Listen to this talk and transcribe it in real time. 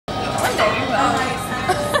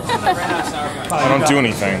I don't do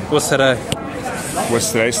anything. What's today?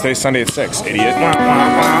 What's today? Today's Sunday at 6, idiot.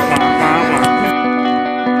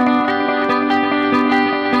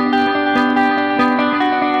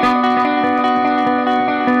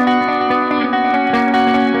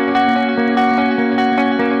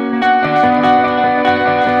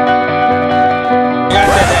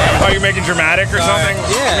 Are you making dramatic or something? Yeah.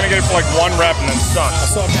 You're gonna get it for like 1 rep and then done.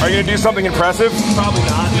 Are you gonna do something impressive? Probably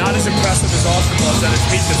not. Not as impressive as Austin was at his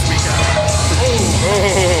meet this weekend.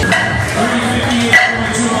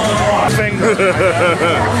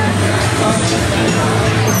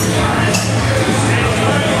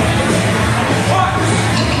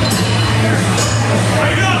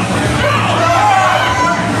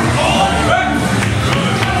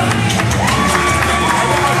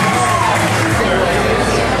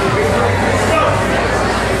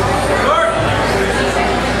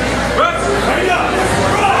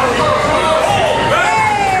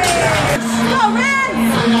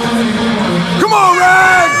 Come on,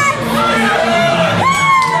 Red!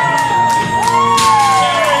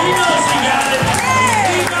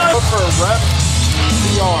 For a rep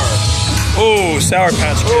CR. Ooh, Sour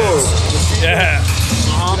Patch Kids. Yeah.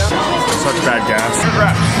 Such bad gas. 100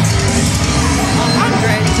 reps.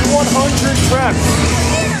 100. 100 reps.